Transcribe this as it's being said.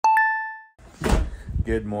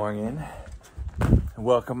Good morning.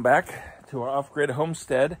 Welcome back to our off-grid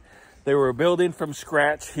homestead they were building from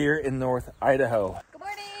scratch here in North Idaho. Good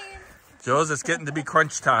morning. Jules, it's getting to be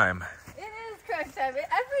crunch time. It is crunch time.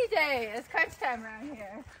 Every day is crunch time around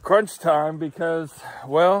here. Crunch time because,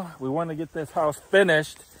 well, we want to get this house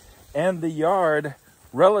finished and the yard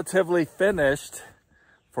relatively finished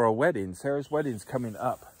for a wedding. Sarah's wedding's coming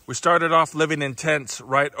up. We started off living in tents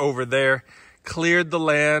right over there. Cleared the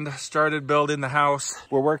land, started building the house.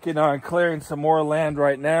 We're working on clearing some more land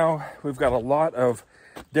right now. We've got a lot of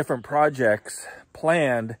different projects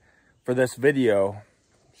planned for this video.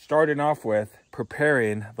 Starting off with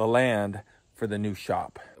preparing the land for the new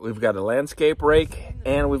shop. We've got a landscape rake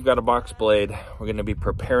and we've got a box blade. We're gonna be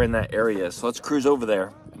preparing that area. So let's cruise over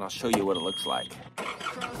there and I'll show you what it looks like.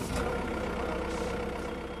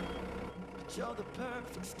 You're the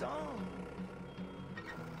perfect storm.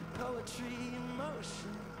 Poetry in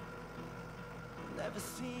motion. Never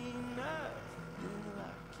seen nothing like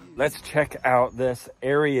you. Let's check out this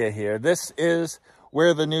area here. This is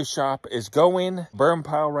where the new shop is going. Berm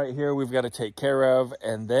pile right here we've got to take care of,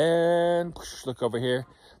 and then look over here.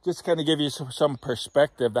 Just kind of give you some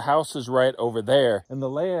perspective. The house is right over there and the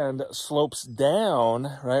land slopes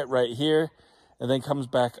down right here and then comes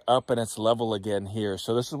back up and it's level again here.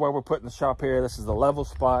 So this is where we're putting the shop here. This is the level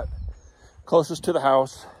spot closest to the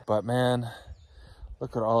house. But man,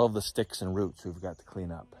 look at all of the sticks and roots we've got to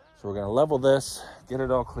clean up. So we're gonna level this, get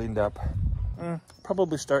it all cleaned up.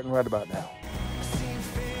 Probably starting right about now.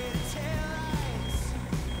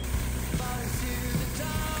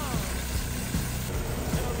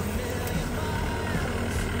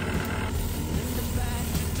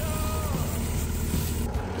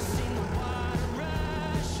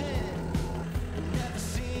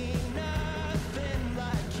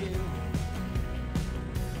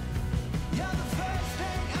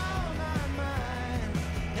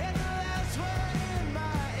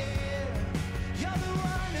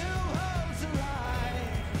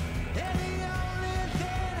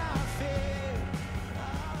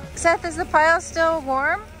 Seth, is the pile still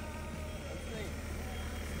warm?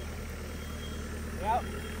 Yep.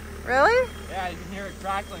 Really? Yeah, you can hear it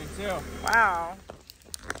crackling too. Wow.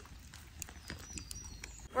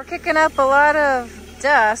 We're kicking up a lot of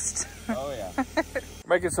dust. Oh yeah.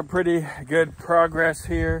 Making some pretty good progress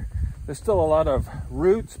here. There's still a lot of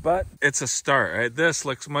roots, but it's a start, right? This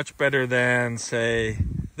looks much better than, say,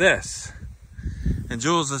 this. And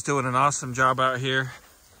Jules is doing an awesome job out here.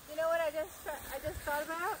 You know what I just thought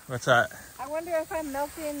about? What's that? I wonder if I'm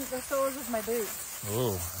melting the soles of my boots.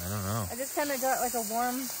 Oh, I don't know. I just kind of got like a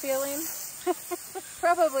warm feeling.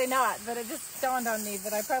 Probably not, but it just dawned on me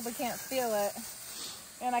that I probably can't feel it.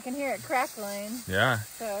 And I can hear it crackling. Yeah.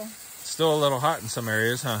 So. Still a little hot in some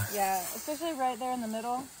areas, huh? Yeah, especially right there in the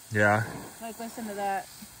middle. Yeah. Like listen to that.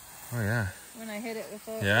 Oh yeah. When I hit it with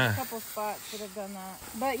it. Yeah. There's a couple spots that have done that.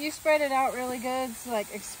 But you spread it out really good, so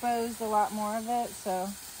like exposed a lot more of it, so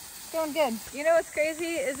it's going good. You know what's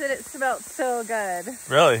crazy is that it smelled so good.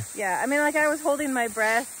 Really? Yeah, I mean like I was holding my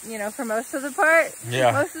breath, you know, for most of the part.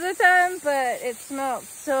 Yeah. Most of the time, but it smelled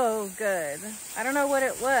so good. I don't know what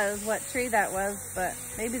it was, what tree that was, but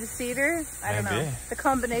maybe the cedar? I don't know. The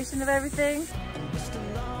combination of everything.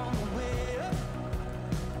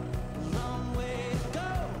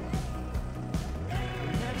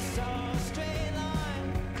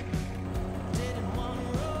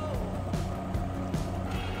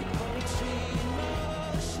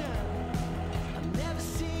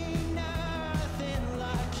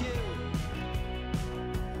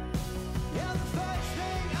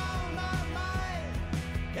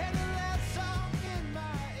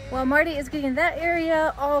 While Marty is getting that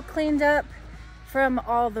area all cleaned up from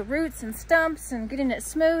all the roots and stumps and getting it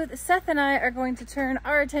smooth, Seth and I are going to turn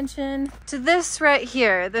our attention to this right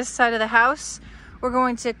here, this side of the house. We're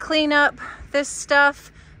going to clean up this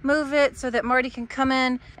stuff, move it so that Marty can come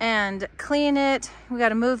in and clean it. We got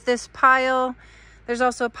to move this pile. There's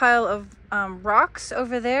also a pile of rocks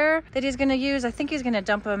over there that he's going to use. I think he's going to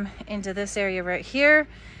dump them into this area right here,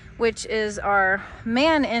 which is our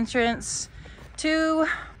man entrance to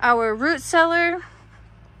our root cellar.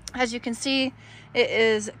 As you can see, it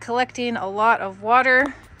is collecting a lot of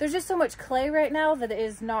water. There's just so much clay right now that it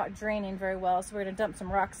is not draining very well, so we're gonna dump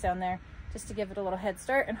some rocks down there just to give it a little head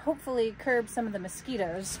start and hopefully curb some of the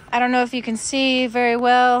mosquitoes. I don't know if you can see very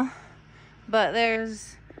well, but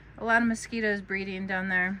there's a lot of mosquitoes breeding down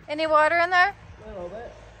there. Any water in there? A little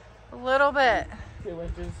bit. A little bit. 2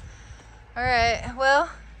 inches. All right, well,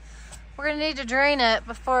 we're gonna need to drain it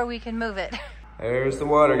before we can move it. There's the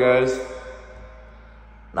water, guys.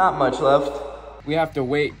 Not much left. We have to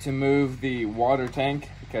wait to move the water tank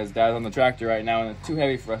because Dad's on the tractor right now and it's too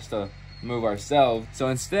heavy for us to move ourselves. So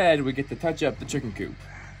instead, we get to touch up the chicken coop.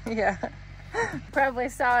 Yeah. Probably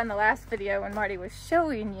saw in the last video when Marty was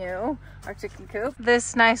showing you our chicken coop.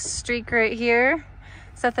 This nice streak right here.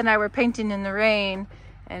 Seth and I were painting in the rain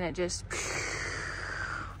and it just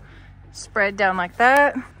spread down like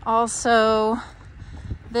that. Also,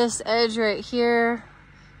 this edge right here,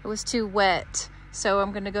 it was too wet. So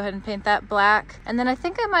I'm gonna go ahead and paint that black. And then I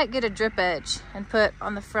think I might get a drip edge and put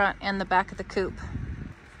on the front and the back of the coop.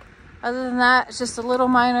 Other than that, it's just a little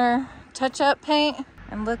minor touch-up paint.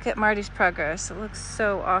 And look at Marty's progress. It looks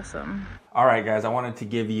so awesome. All right, guys, I wanted to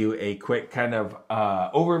give you a quick kind of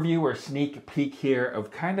overview or sneak peek here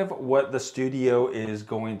of kind of what the studio is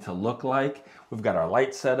going to look like. We've got our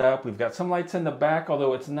lights set up. We've got some lights in the back,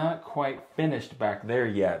 although it's not quite finished back there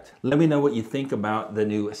yet. Let me know what you think about the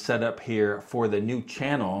new setup here for the new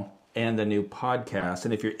channel and the new podcast.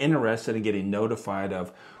 And if you're interested in getting notified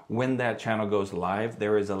of when that channel goes live,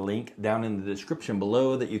 there is a link down in the description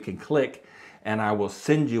below that you can click, and I will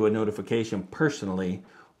send you a notification personally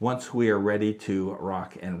once we are ready to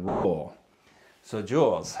rock and roll. So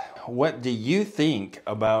Jules, what do you think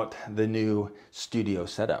about the new studio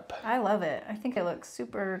setup? I love it. I think it looks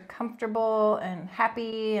super comfortable and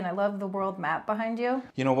happy, and I love the world map behind you.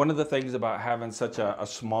 You know, one of the things about having such a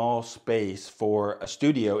small space for a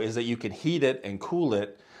studio is that you can heat it and cool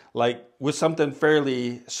it, like with something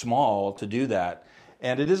fairly small to do that.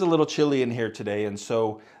 And it is a little chilly in here today, and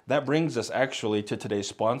so that brings us actually to today's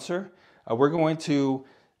sponsor. We're going to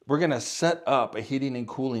set up a heating and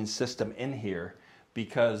cooling system in here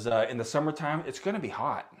because in the summertime, it's gonna be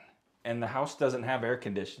hot and the house doesn't have air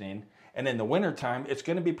conditioning. And in the wintertime, it's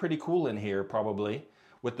gonna be pretty cool in here probably,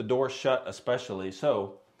 with the door shut especially.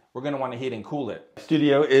 So we're gonna wanna heat and cool it.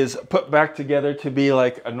 Studio is put back together to be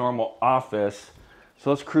like a normal office. So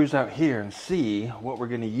let's cruise out here and see what we're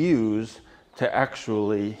gonna use to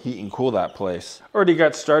actually heat and cool that place. Already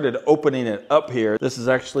got started opening it up here. This is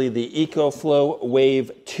actually the EcoFlow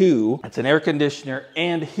Wave 2. It's an air conditioner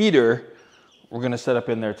and heater we're gonna set up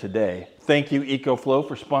in there today. Thank you EcoFlow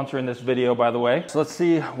for sponsoring this video, by the way. So let's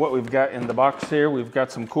see what we've got in the box here. We've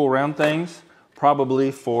got some cool round things,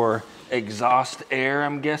 probably for exhaust air,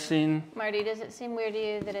 I'm guessing. Marty, does it seem weird to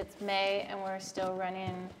you that it's May and we're still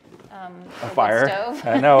running a fire? Stove?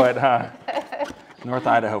 I know it, huh? North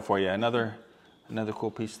Idaho for you. Another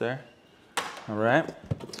cool piece there. All right,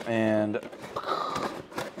 and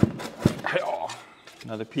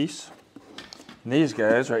another piece. And these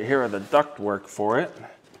guys right here are the duct work for it.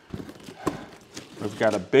 We've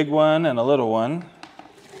got a big one and a little one,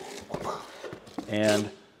 and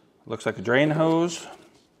looks like a drain hose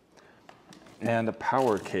and a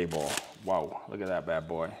power cable. Wow, look at that bad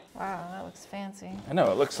boy. Wow, that looks fancy. I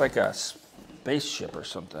know, it looks like a spaceship or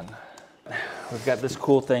something. We've got this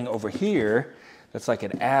cool thing over here that's like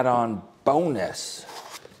an add-on bonus.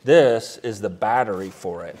 This is the battery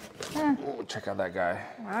for it. Ooh, check out that guy.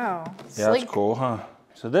 Wow. Yeah, that's cool, huh?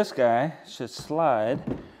 So this guy should slide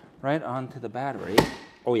right onto the battery.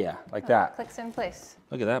 Oh yeah, like that. Clicks in place.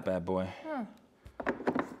 Look at that bad boy.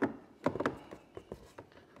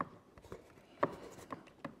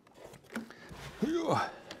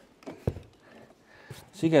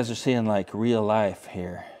 So you guys are seeing like real life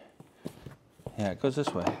here. Yeah, it goes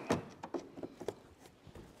this way.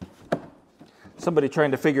 Somebody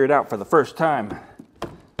trying to figure it out for the first time. There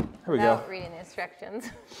we go. Without reading the instructions.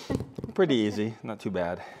 Pretty easy, not too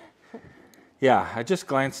bad. Yeah, I just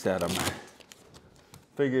glanced at them.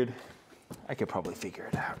 Figured I could probably figure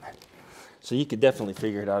it out. So you could definitely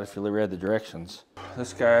figure it out if you read the directions.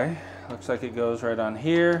 This guy looks like it goes right on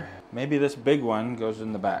here. Maybe this big one goes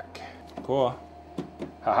in the back. Cool.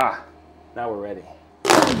 Haha, now we're ready.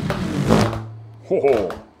 Whoa,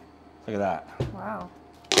 look at that. Wow.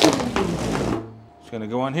 It's gonna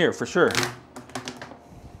go on here for sure.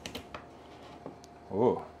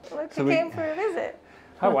 Oh. Look, who came for a visit.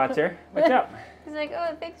 Hi, Watcher. What's up? He's like,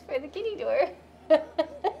 oh, thanks for the kitty door.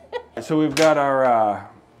 So we've got our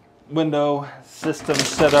window system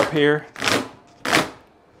set up here.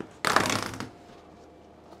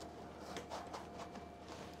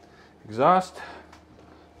 Exhaust.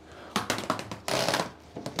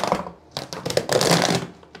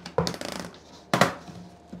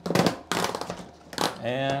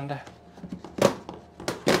 And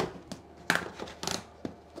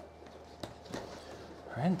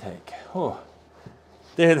our intake. Oh,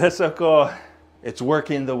 dude, that's so cool. It's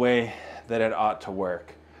working the way that it ought to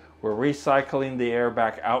work. We're recycling the air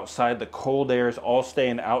back outside. The cold air is all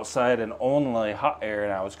staying outside and only hot air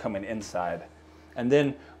now is coming inside. And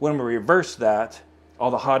then when we reverse that, All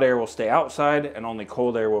the hot air will stay outside and only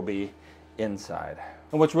cold air will be inside.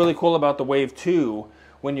 And what's really cool about the Wave 2,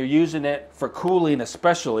 when you're using it for cooling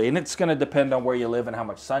especially, and it's going to depend on where you live and how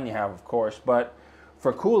much sun you have, of course, but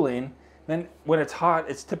for cooling, then when it's hot,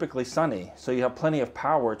 it's typically sunny. So you have plenty of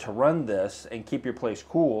power to run this and keep your place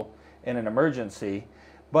cool in an emergency.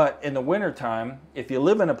 But in the wintertime, if you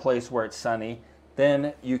live in a place where it's sunny,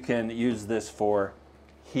 then you can use this for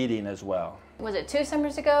heating as well. Was it 2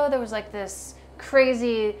 summers ago? There was like this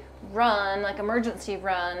crazy run, like emergency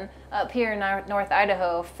run up here in North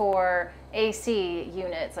Idaho for AC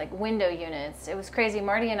units, like window units. It was crazy.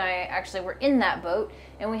 Marty and I actually were in that boat,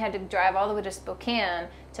 and we had to drive all the way to Spokane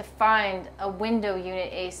to find a window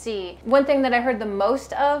unit AC. One thing that I heard the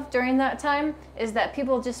most of during that time is that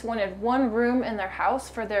people just wanted one room in their house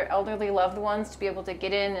for their elderly loved ones to be able to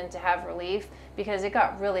get in and to have relief, because it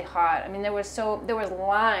got really hot. I mean, there was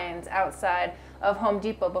lines outside of Home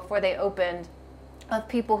Depot before they opened of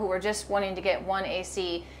people who were just wanting to get one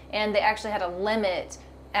AC, and they actually had a limit.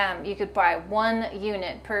 You could buy 1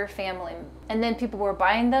 unit per family, and then people were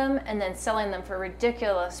buying them and then selling them for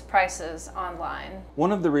ridiculous prices online.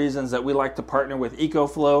 One of the reasons that we like to partner with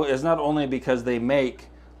EcoFlow is not only because they make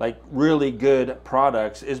like really good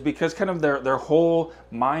products, is because kind of their whole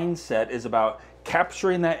mindset is about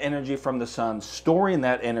capturing that energy from the sun, storing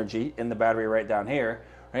that energy in the battery right down here,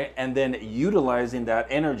 right? And then utilizing that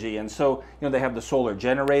energy. And so, you know, they have the solar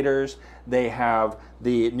generators, they have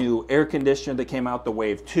the new air conditioner that came out, the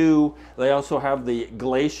Wave 2. They also have the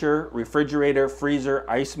Glacier refrigerator, freezer,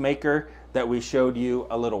 ice maker that we showed you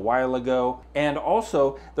a little while ago. And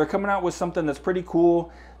also, they're coming out with something that's pretty cool,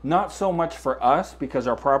 not so much for us because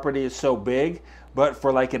our property is so big, but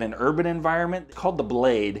for like in an urban environment. It's called the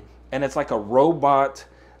Blade, and it's like a robot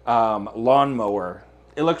lawnmower.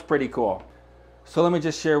 It looks pretty cool. So let me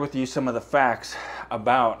just share with you some of the facts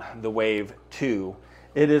about the Wave 2.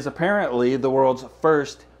 It is apparently the world's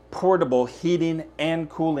first portable heating and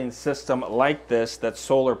cooling system like this that's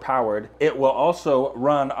solar powered. It will also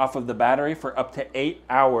run off of the battery for up to 8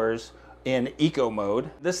 hours in eco mode.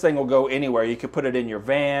 This thing will go anywhere. You could put it in your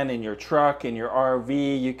van, in your truck, in your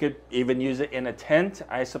RV. You could even use it in a tent,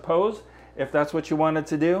 I suppose, if that's what you wanted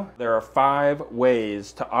to do. There are 5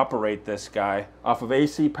 ways to operate this guy. Off of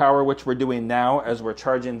AC power, which we're doing now as we're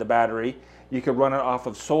charging the battery. You could run it off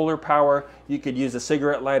of solar power. You could use a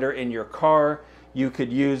cigarette lighter in your car. You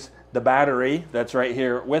could use the battery that's right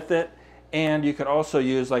here with it. And you could also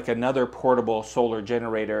use like another portable solar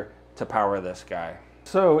generator to power this guy.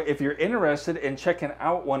 So if you're interested in checking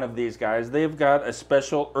out one of these guys, they've got a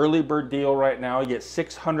special early bird deal right now. You get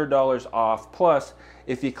 $600 off. Plus,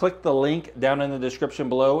 if you click the link down in the description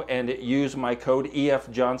below and use my code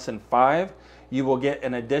EFJohnson5, you will get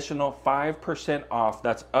an additional 5% off.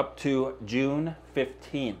 That's up to June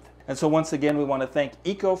 15th. And so once again, we want to thank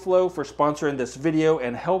EcoFlow for sponsoring this video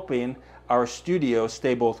and helping our studio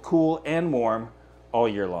stay both cool and warm all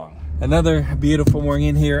year long. Another beautiful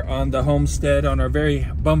morning here on the homestead on our very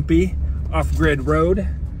bumpy off-grid road.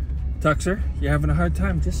 Tuxer, you're having a hard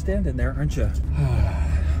time just standing there, aren't you?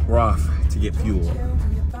 We're off to get fuel.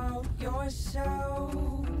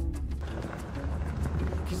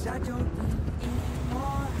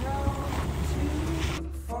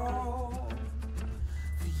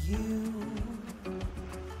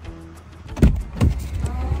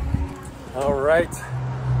 All right,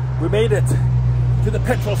 we made it to the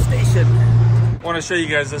petrol station. I want to show you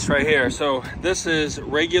guys this right here. So this is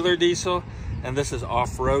regular diesel and this is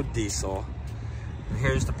off-road diesel. And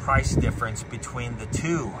here's the price difference between the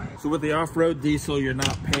two. So with the off-road diesel, you're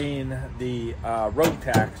not paying the road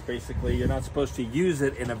tax. Basically, you're not supposed to use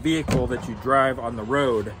it in a vehicle that you drive on the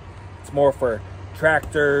road. It's more for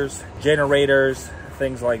tractors, generators,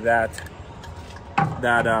 things like that,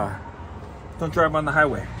 that don't drive on the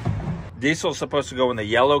highway. Diesel is supposed to go in the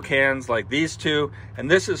yellow cans like these two, and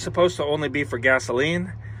this is supposed to only be for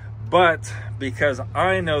gasoline. But because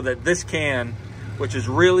I know that this can, which is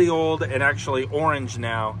really old and actually orange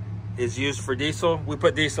now, is used for diesel, we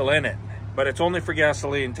put diesel in it. But it's only for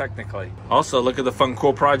gasoline technically. Also, look at the fun,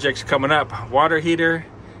 cool projects coming up. Water heater,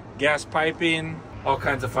 gas piping, all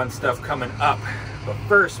kinds of fun stuff coming up. But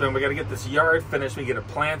first, man, we gotta get this yard finished. We get it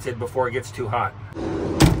planted before it gets too hot.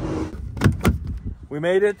 We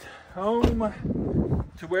made it home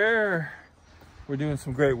to where we're doing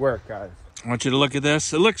some great work, guys. I want you to look at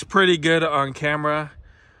this. It looks pretty good on camera,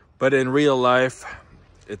 but in real life,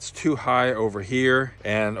 it's too high over here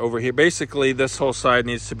and over here. Basically, this whole side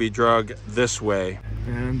needs to be drug this way.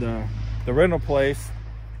 And the rental place,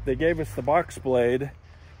 they gave us the box blade,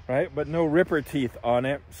 right? But no ripper teeth on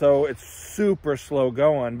it. So it's super slow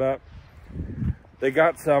going, but they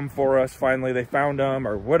got some for us finally. They found them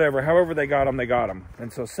or whatever. However they got them, they got them.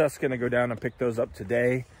 And so Seth's gonna go down and pick those up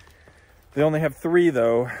today. They only have 3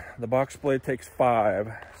 though. The box blade takes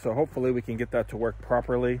 5. So hopefully we can get that to work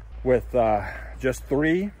properly with just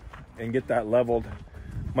 3 and get that leveled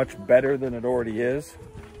much better than it already is.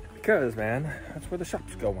 Because, man, that's where the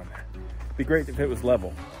shop's going. It'd be great if it was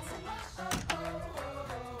level.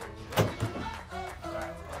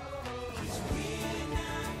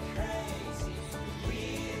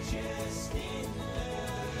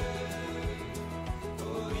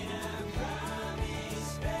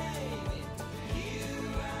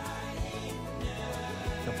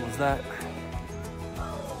 Simple as that.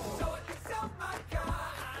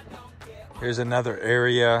 Here's another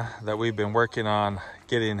area that we've been working on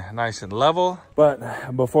getting nice and level.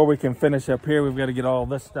 But before we can finish up here, we've got to get all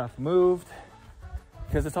this stuff moved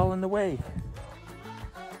because it's all in the way.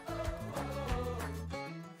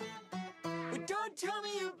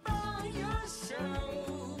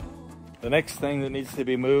 The next thing that needs to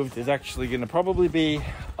be moved is actually going to probably be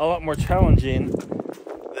a lot more challenging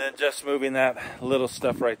than just moving that little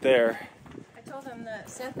stuff right there. I told him that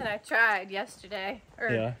Seth and I tried yesterday, or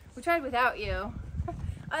Yeah. we tried without you.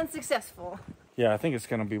 Unsuccessful. Yeah, I think it's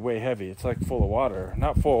going to be way heavy. It's like full of water.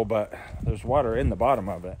 Not full, but there's water in the bottom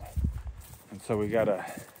of it. And so we got to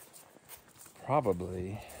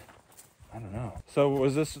probably, I don't know. So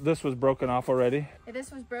was this was broken off already? Yeah,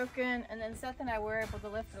 this was broken, and then Seth and I were able to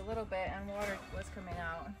lift it a little bit, and water was coming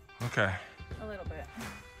out. Okay. A little bit.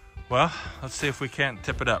 Well, let's see if we can't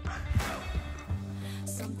tip it up.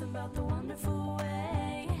 Something about the wonderful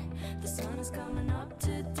way the sun is coming up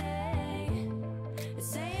today. It's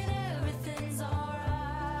saying everything's alright.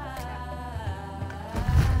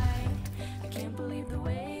 I can't believe the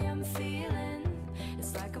way I'm feeling.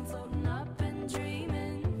 It's like I'm floating up and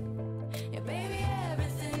dreaming. Yeah, baby,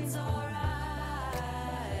 everything's alright.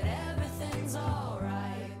 Everything's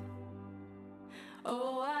alright.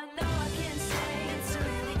 Oh, I know I can say it's a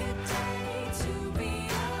really good day to be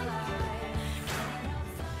alive.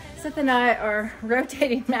 Seth and I are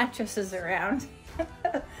rotating mattresses around.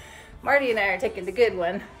 Marty and I are taking the good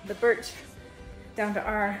one, the birch, down to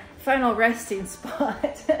our final resting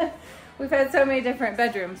spot. We've had so many different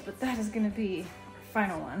bedrooms, but that is gonna be our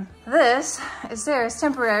final one. This is Sarah's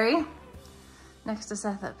temporary, next to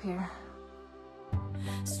Seth up here.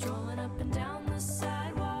 Strolling up and down the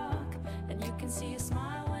sidewalk, and you can see a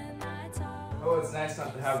smile when I talk. Oh, it's nice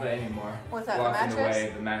not to have that anymore. What's that, the blocking mattress?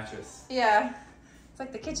 away the mattress. Yeah, it's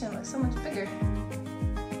like the kitchen looks so much bigger.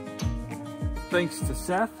 Thanks to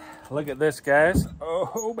Seth. Look at this, guys.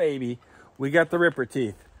 Oh, baby. We got the ripper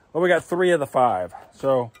teeth. Well, we got 3 of the 5.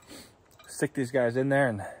 So stick these guys in there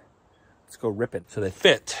and let's go rip it. So they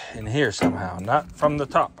fit in here somehow, not from the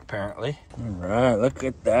top, apparently. All right, look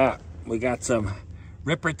at that. We got some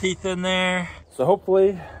ripper teeth in there. So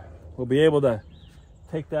hopefully we'll be able to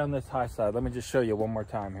take down this high side. Let me just show you one more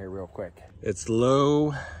time here real quick. It's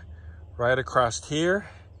low right across here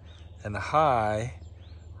and the high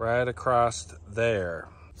right across there.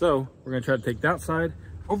 So we're gonna try to take that side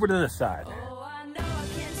over to this side. Oh, I know I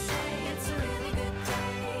can say it's a really good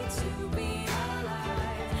day to be alive.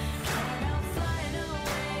 Can't help flying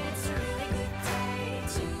away. It's a really good day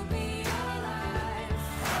to be alive.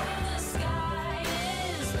 Oh, the sky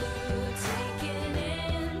is blue, taking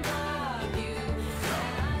in the view.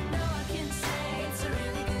 Yeah, I know I can say it's a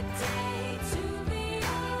really good day to be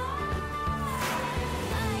alive.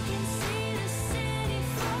 I can see the city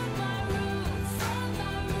from my roof, from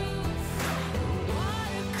my roof.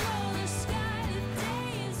 Watercolor sky, the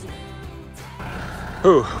day is new.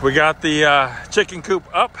 Ooh, we got the chicken coop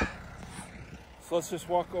up. So let's just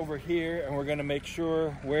walk over here and we're gonna make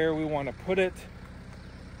sure where we wanna put it.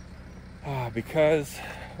 Because,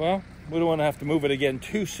 well, we don't wanna have to move it again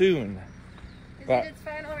too soon. Is But- it its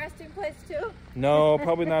final resting place too? No,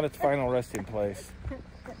 probably not its final resting place.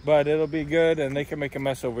 But it'll be good and they can make a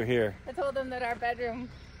mess over here. I told them that our bedroom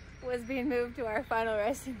was being moved to our final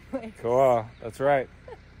resting place. Cool, that's right.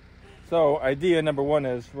 So idea number 1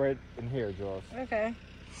 is right in here, Jules. Okay.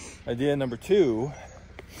 Idea number 2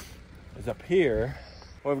 is up here.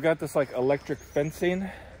 Well, we've got this like electric fencing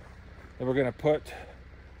that we're gonna put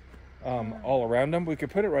all around them. We could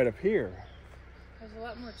put it right up here. There's a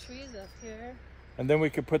lot more trees up here. And then we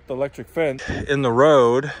could put the electric fence in the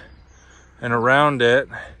road and around it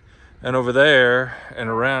and over there and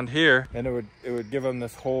around here. And it would give them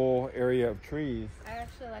this whole area of trees. I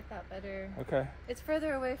actually like that better. Okay. It's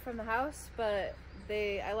further away from the house, but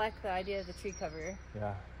I like the idea of the tree cover.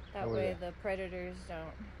 Yeah. That way the predators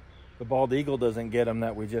don't. The bald eagle doesn't get them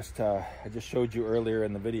that we just I just showed you earlier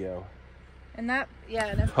in the video. And that, yeah,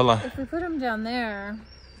 and Hold on. if we put them down there,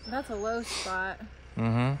 that's a low spot.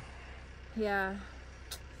 Mm-hmm. Yeah,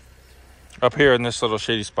 Up here in this little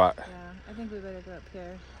shady spot. yeah. I think we better go up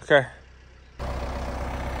here. Okay.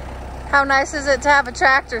 How nice is it to have a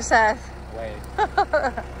tractor, Seth? Wait.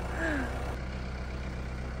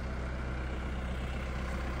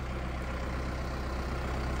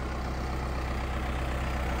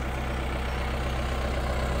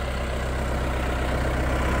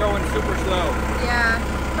 Going super slow. Yeah,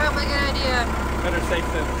 probably a good idea. Better safe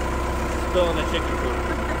than spilling a chicken coop.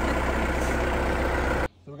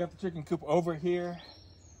 So we got the chicken coop over here.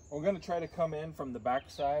 We're gonna try to come in from the back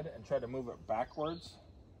side and try to move it backwards.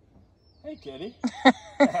 Hey, kitty.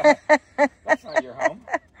 That's not your home.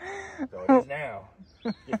 So it is now.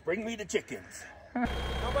 Just bring me the chickens. How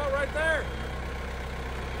about right there?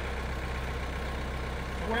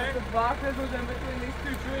 Where the blockers was in between these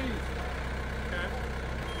two trees. Okay.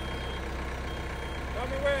 Tell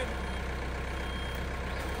me when.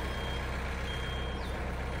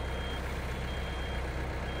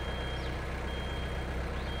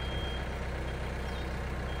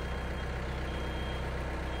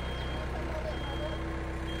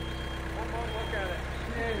 Come on, look at it.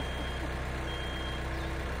 Yes.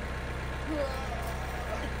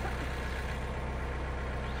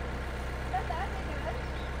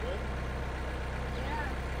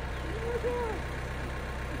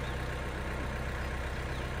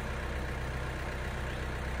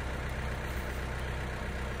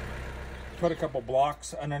 Put a couple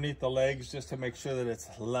blocks underneath the legs just to make sure that it's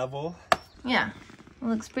level. Yeah, it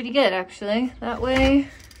looks pretty good actually. That way,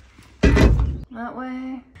 that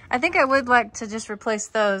way. I think I would like to just replace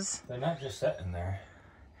those. They're not just sitting there.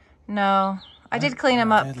 No, I did clean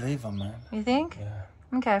them up. I did leave them, man. You think?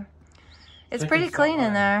 Yeah. Okay. It's Chickens pretty don't clean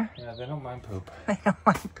in mind. there. Yeah, they don't mind poop. They don't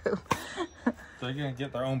want poop. They're gonna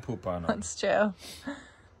get their own poop on them. That's true.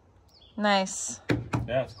 Nice.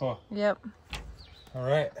 Yeah, it's cool. Yep. All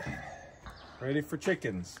right. Ready for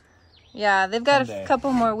chickens. Yeah, they've got Someday. a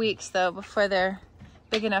couple more weeks though before they're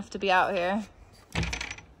big enough to be out here.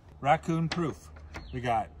 Raccoon proof. We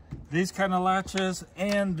got these kind of latches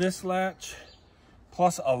and this latch,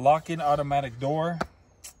 plus a locking automatic door.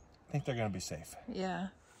 I think they're gonna be safe. Yeah.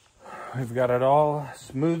 We've got it all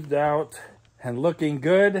smoothed out and looking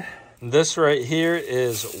good. This right here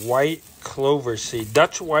is white clover seed,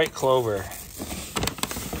 Dutch white clover.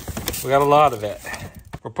 We got a lot of it.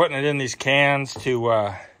 We're putting it in these cans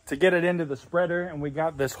to get it into the spreader, and we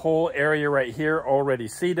got this whole area right here already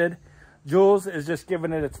seeded. Jules is just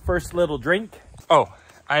giving it its first little drink. Oh,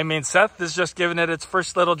 I mean Seth is just giving it its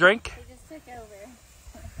first little drink. They just took over.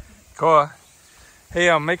 Cool.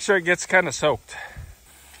 Hey, make sure it gets kind of soaked.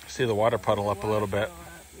 See the water puddle up a little bit.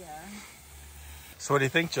 Yeah. So what do you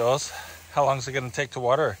think, Jules? How long is it going to take to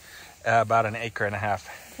water? About an acre and a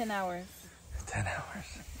half. 10 hours. 10 hours.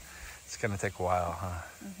 It's going to take a while, huh?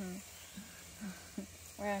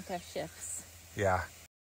 We're gonna have to have shifts. Yeah.